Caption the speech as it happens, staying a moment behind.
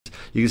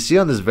You can see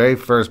on this very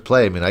first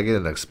play, I mean, I get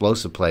an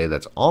explosive play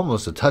that's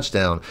almost a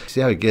touchdown.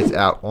 See how he gets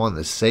out on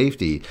the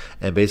safety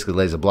and basically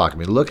lays a block. I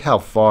mean, look how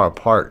far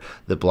apart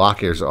the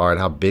blockers are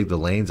and how big the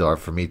lanes are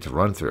for me to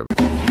run through.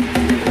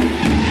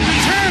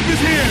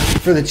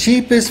 For the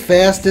cheapest,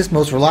 fastest,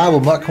 most reliable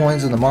MUT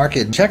coins on the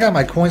market, check out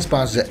my coin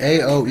sponsors at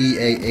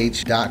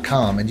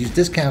AOEAH.com and use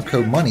discount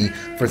code MONEY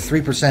for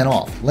 3%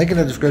 off. Link in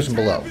the description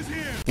below.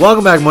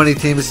 Welcome back, Money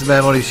Team. This is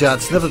Mad Money Shot.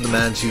 Sniff up the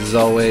man sheets as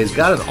always.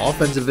 Got an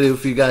offensive video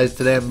for you guys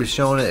today. I'm going to be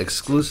showing it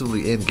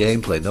exclusively in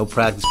gameplay. No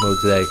practice mode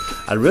today.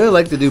 I'd really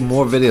like to do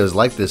more videos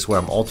like this where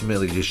I'm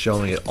ultimately just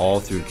showing it all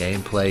through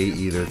gameplay,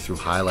 either through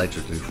highlights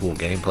or through full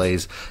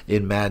gameplays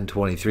in Madden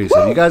 23.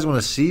 So if you guys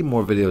want to see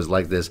more videos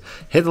like this,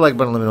 hit the like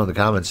button, let me know in the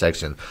comment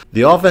section.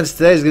 The offense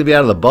today is going to be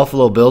out of the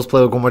Buffalo Bills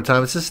playbook one more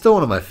time. This is still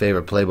one of my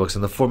favorite playbooks,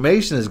 and the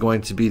formation is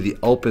going to be the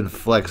open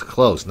flex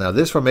close. Now,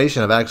 this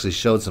formation I've actually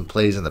showed some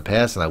plays in the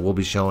past, and I will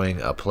be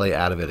showing a play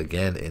out of it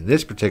again in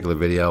this particular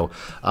video.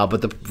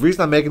 But the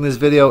reason I'm making this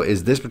video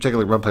is this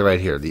particular run play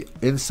right here, the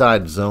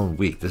inside zone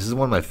weak. This is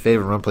one of my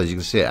favorite run plays. You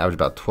can see I average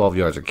about 12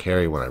 yards a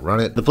carry when I run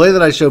it. The play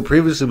that I showed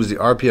previously was the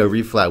RPO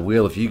reflat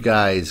wheel. If you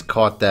guys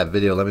caught that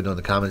video, let me know in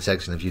the comment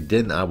section. If you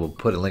didn't, I will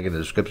put a link in the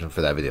description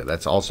for that video.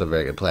 That's also a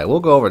very good play. We'll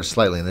go over it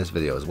slightly in this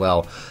video as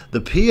well.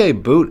 The PA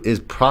boot is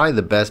probably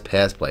the best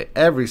pass play.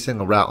 Every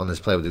single route on this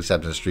play with the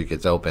exception of streak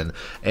gets open,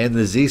 and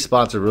the Z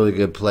spot's a really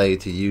good play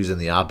to use in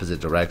the opposite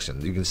direction.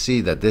 You can see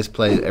that this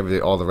play,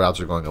 all the routes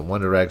are going in one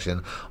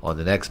direction. On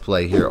the next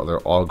play here, they're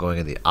all going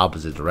in the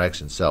opposite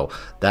direction. So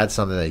that's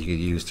something that you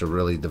could use to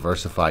really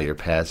diversify your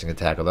passing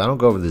attack. Although I don't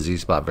go over the Z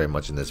spot very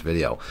much in this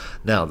video.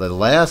 Now, the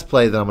last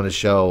play that I'm going to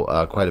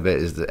show quite a bit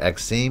is the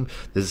X seam.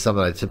 This is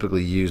something I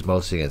typically use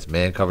mostly against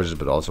man coverages,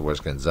 but also works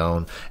against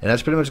zone. And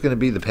that's pretty much going to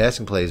be the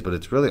passing plays, but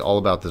it's really all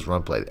about this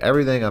run play.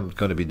 Everything I'm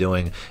going to be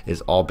doing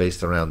is all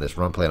based around this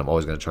run play, and I'm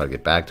always going to try to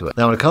get back to it.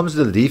 Now, when it comes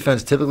to the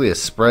defense, typically a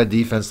spread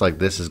defense like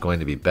this is going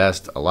to be best.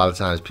 A lot of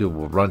times people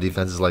will run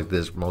defenses like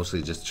this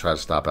mostly just to try to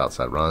stop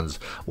outside runs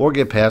or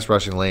get pass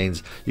rushing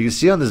lanes. You can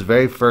see on this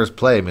very first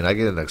play, I mean, I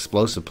get an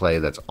explosive play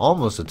that's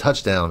almost a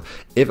touchdown.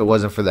 If it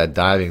wasn't for that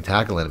diving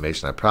tackle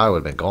animation, I probably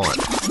would have been gone.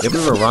 If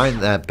we rewind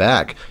that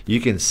back,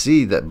 you can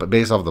see that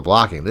based off the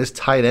blocking, this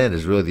tight end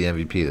is really the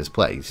MVP of this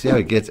play. You see how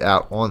he gets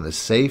out on the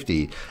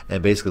safety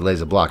and basically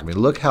lays a block. I mean,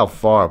 look how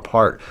far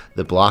apart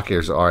the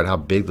blockers are and how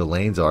big the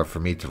lanes are for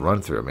me to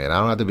run through. Man, I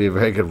don't have to be a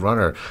very good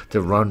runner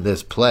to run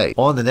this play.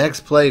 On the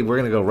next play, we're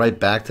going to go right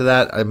back to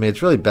that. I mean,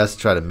 it's really best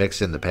to try to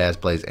mix in the pass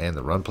plays and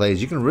the run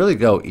plays. You can really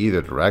go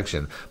either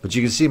direction, but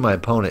you can see my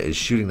opponent is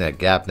shooting that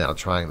gap now,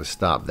 trying to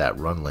stop that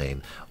run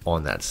lane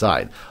on that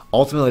side.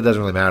 Ultimately, it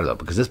doesn't really matter though,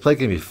 because this play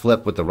can be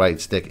flipped with the right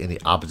stick in the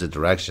opposite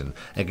direction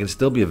and can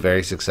still be a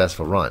very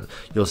successful run.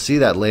 You'll see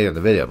that later in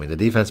the video. I mean, the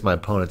defense my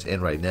opponent's in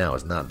right now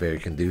is not very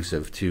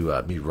conducive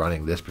to me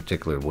running this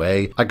particular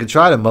way. I could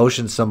try to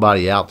motion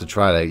somebody out to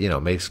try to, you know,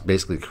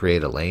 basically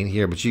create a lane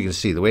here, but you can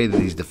see the way that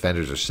these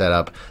defenders are set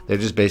up, they're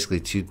just basically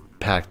too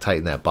packed tight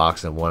in that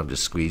box, and one of them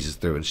just squeezes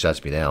through and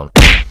shuts me down.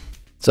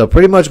 So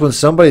pretty much when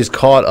somebody's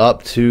caught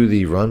up to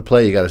the run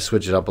play, you got to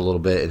switch it up a little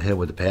bit and hit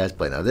with the pass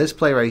play. Now this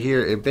play right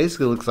here, it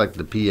basically looks like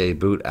the PA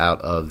boot out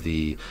of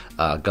the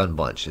gun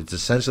bunch. It's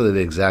essentially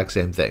the exact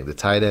same thing. The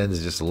tight end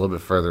is just a little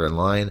bit further in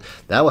line.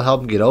 That will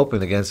help him get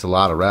open against a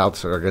lot of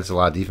routes or against a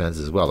lot of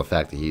defenses as well. The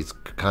fact that he's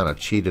kind of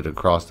cheated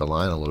across the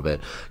line a little bit.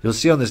 You'll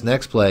see on this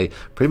next play,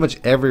 pretty much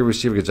every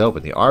receiver gets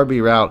open. The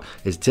RB route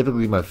is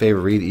typically my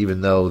favorite read,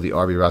 even though the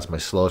RB route's my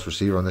slowest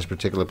receiver on this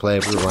particular play.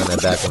 If we run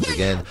that back once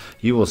again,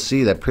 you will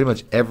see that pretty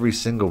much every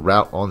single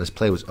route on this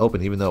play was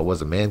open, even though it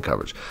was a man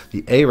coverage.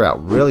 The A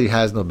route really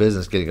has no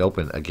business getting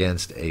open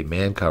against a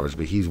man coverage,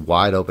 but he's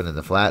wide open in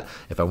the flat.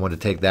 If I wanted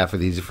to take that for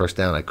the easy first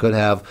down, I could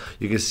have.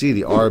 You can see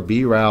the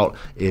RB route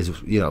is,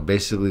 you know,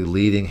 basically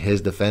leading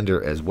his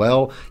defender as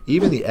well.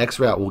 Even the X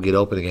route will get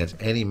open against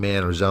any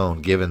man or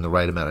zone given the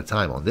right amount of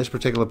time. On this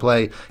particular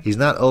play, he's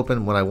not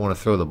open when I want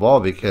to throw the ball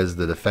because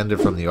the defender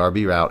from the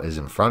RB route is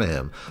in front of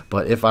him.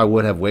 But if I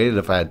would have waited,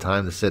 if I had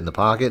time to sit in the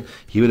pocket,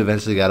 he would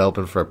eventually got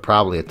open for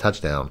probably a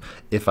touchdown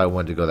if I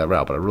wanted to go that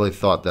route. But I really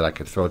thought that I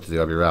could throw it to the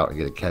RB route and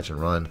get a catch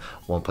and run,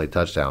 one play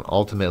touchdown.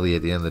 Ultimately,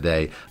 at the end of the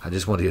day, I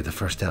just wanted to get the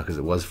first down because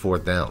it was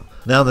fourth down.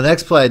 Now, the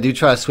next play, I do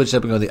try to switch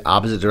up and go the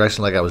opposite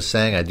direction like I was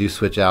saying. I do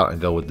switch out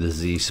and go with the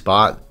Z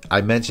spot. I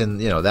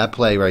mentioned, you know, that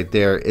play right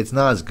there, it's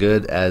not as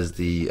good as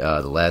the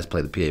last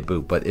play, the PA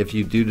boot, but if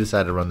you do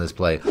decide to run this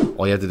play,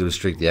 all you have to do is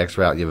streak the X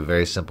route. You have a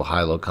very simple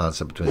high-low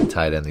concept between the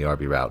tight end and the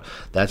RB route.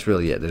 That's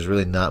really it. There's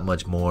really not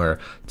much more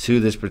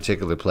to this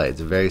particular play. It's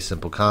a very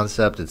simple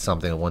concept. It's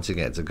something, once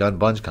again, it's a gun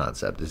bunch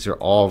concept. These are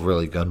all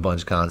really gun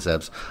bunch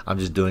concepts. I'm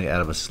just doing it out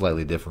of a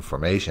slightly different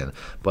formation,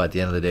 but at the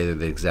end of the day, they're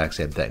the exact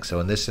same thing. So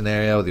in this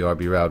scenario, the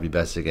RB route would be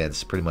best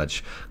against pretty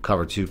much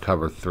cover 2,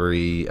 cover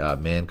 3,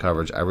 man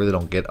coverage. I really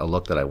don't get a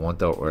look that I want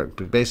though, or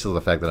basically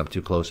the fact that I'm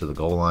too close to the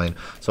goal line.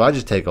 So I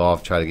just take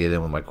off, try to get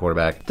in with my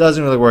quarterback.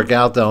 Doesn't really work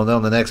out though. And then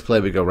on the next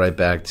play, we go right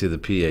back to the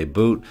PA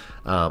boot.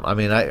 I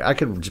mean, I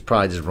could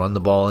probably just run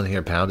the ball in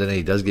here, pound it in.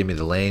 He does give me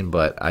the lane,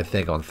 but I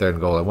think on 3rd and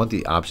goal, I want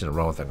the option to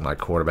run with my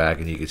quarterback.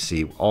 And you can see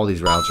see all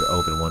these routes are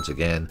open once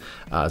again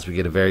as we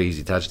get a very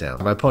easy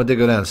touchdown. My opponent did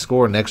go down and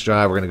score. Next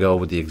drive, we're going to go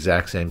with the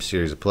exact same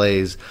series of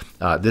plays.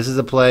 This is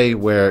a play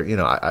where, you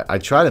know, I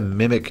try to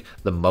mimic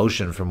the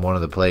motion from one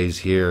of the plays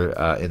here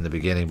in the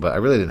beginning, but I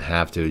really didn't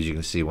have to. As you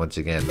can see, once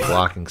again, the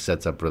blocking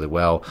sets up really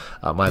well.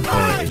 My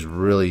opponent is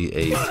really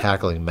a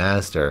tackling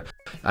master.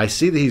 I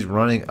see that he's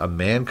running a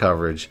man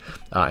coverage,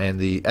 and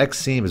the X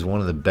seam is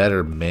one of the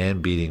better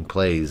man-beating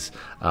plays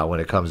when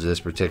it comes to this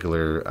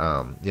particular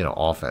you know,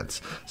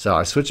 offense. So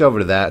I switch over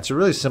to that. It's a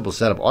really simple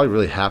setup. All you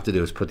really have to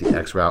do is put the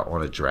X route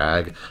on a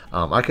drag.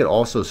 I could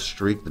also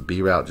streak the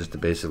B route just to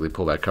basically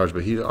pull back coverage,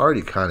 but he's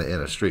already kind of in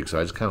a streak, so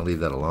I just kind of leave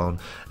that alone.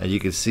 And you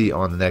can see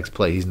on the next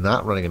play, he's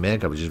not running a man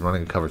coverage, he's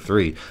running a cover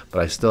 3, but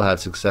I still had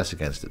success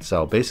against it.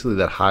 So basically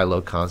that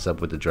high-low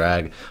concept with the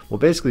drag will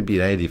basically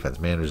beat any defense,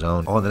 man or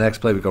zone. On the next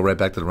play, we go right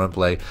back to the run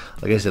play.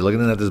 Like I said,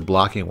 looking at this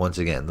blocking once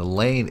again, the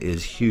lane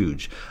is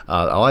huge.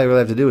 All I really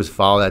have to do is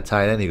follow that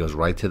tight end. He goes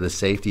right to the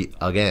safety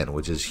again,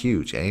 which is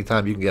huge.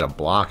 Anytime you can get a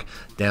block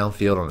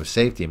downfield on a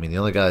safety, I mean, the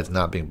only guy that's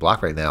not being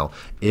blocked right now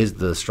is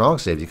the strong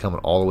safety coming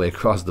all the way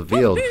across the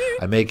field.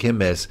 I make him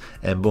miss,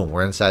 and boom,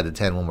 we're inside the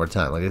 10 one more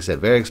time. Like I said,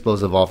 very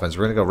explosive offense.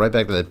 We're going to go right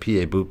back to the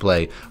PA boot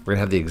play. We're going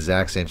to have the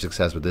exact same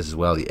success with this as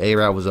well. The A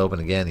route was open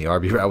again. The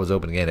RB route was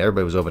open again.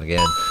 Everybody was open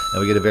again,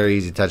 and we get a very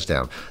easy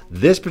touchdown.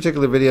 This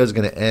particular video is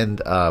going to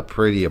end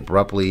pretty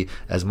abruptly,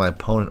 as my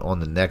opponent on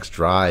the next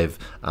drive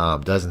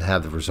doesn't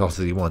have the results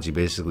that he wants. He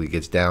basically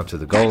gets down to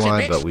the goal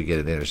line, but we get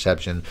an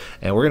interception,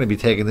 and we're going to be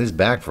taking this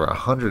back for a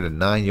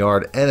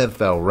 109-yard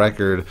NFL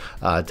record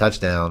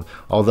touchdown,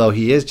 although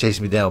he is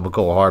chasing me down with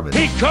McCole Hardman.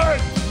 He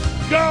could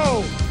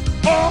go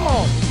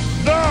all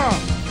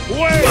the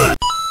way!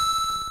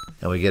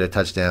 And we get a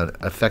touchdown,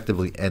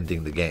 effectively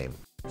ending the game.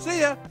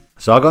 See ya!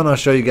 So I'll go and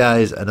show you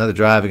guys another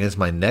drive against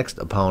my next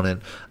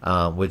opponent,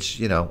 which,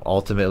 you know,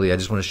 ultimately I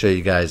just want to show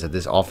you guys that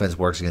this offense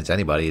works against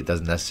anybody. It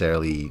doesn't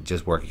necessarily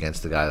just work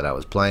against the guy that I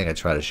was playing. I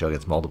try to show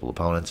against multiple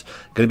opponents.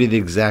 Going to be the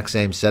exact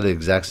same set of the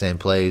exact same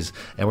plays,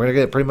 and we're going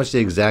to get pretty much the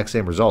exact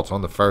same results.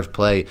 On the first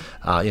play,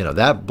 you know,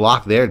 that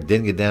block there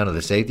didn't get down to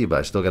the safety, but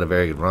I still got a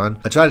very good run.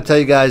 I tried to tell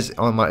you guys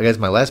on against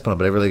my last opponent,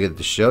 but I really get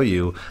to show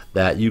you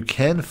that you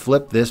can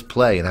flip this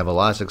play and have a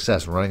lot of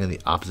success running in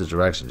the opposite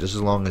direction, just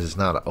as long as it's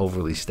not an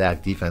overly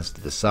stacked defense to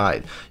the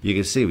side. You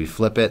can see we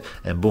flip it,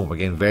 and boom, we're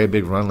getting very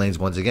big run lanes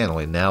once again,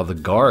 only now the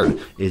guard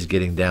is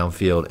getting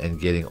downfield and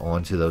getting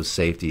onto those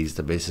safeties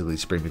to basically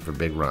spring me for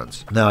big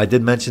runs. Now, I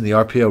did mention the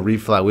RPO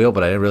read flat wheel,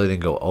 but I really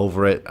didn't go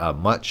over it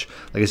much.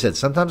 Like I said,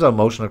 sometimes I'll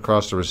motion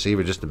across the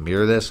receiver just to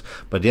mirror this,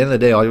 but at the end of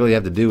the day, all you really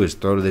have to do is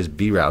throw to this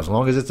B route. As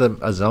long as it's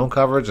a zone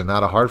coverage and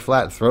not a hard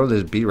flat, throw to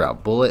this B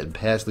route, bullet and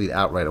pass lead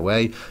out right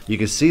away. You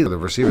can see the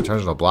receiver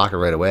turns on a blocker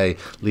right away,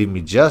 leaving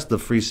me just the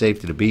free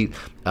safety to beat.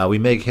 We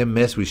make him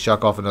miss. We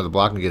shuck off another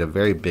block and get a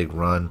very big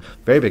run,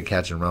 very big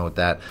catch and run with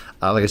that.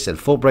 Like I said,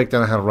 full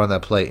breakdown on how to run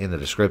that play in the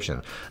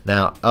description.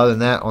 Now, other than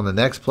that, on the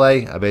next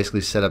play, I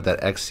basically set up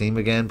that X seam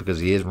again because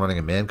he is running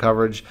a man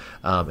coverage,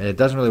 and it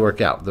doesn't really work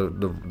out.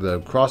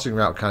 The crossing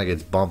route kind of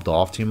gets bumped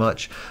off too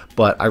much,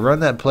 but I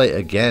run that play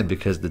again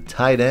because the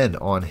tight end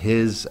on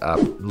his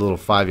little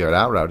 5-yard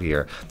out route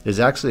here is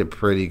actually a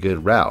pretty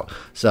good route.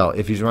 So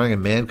if he's running a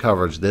man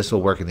coverage, this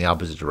will work in the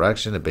opposite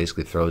direction. It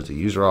basically throws the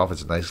user off.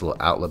 It's a nice little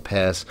outlet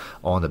pass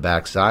on the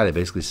backside. I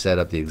basically set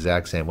up the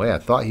exact same way. I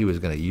thought he was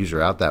going to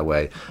user out that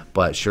way,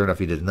 but sure enough,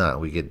 he did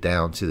not. We get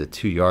down to the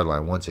 2-yard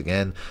line once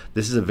again.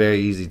 This is a very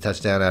easy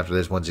touchdown after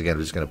this. Once again,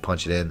 I'm just going to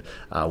punch it in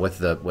with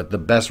the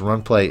best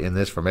run play in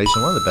this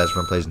formation, one of the best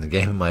run plays in the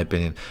game, in my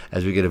opinion,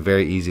 as we get a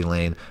very easy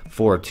lane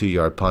for a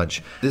 2-yard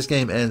punch. This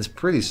game ends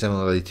pretty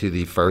similarly to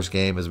the first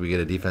game as we get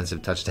a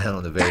defensive touchdown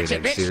on the very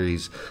next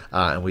series,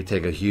 and we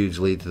take a huge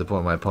lead to the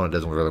point my opponent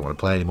doesn't really want to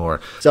play anymore.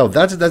 So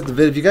that's the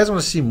video. If you guys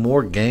want to see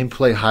more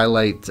gameplay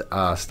highlight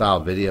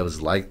style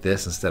videos like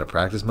this instead of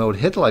practice mode,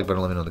 hit the like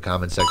button, let me know in the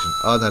comment section.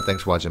 Other than that,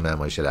 thanks for watching, man.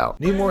 My shit out.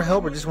 Need more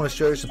help or just want to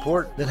show your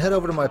support? Then head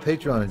over to my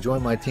Patreon and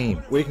join my team,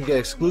 where you can get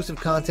exclusive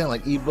content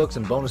like ebooks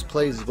and bonus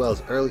plays, as well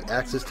as early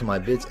access to my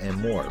vids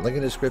and more. Link in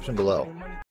the description below.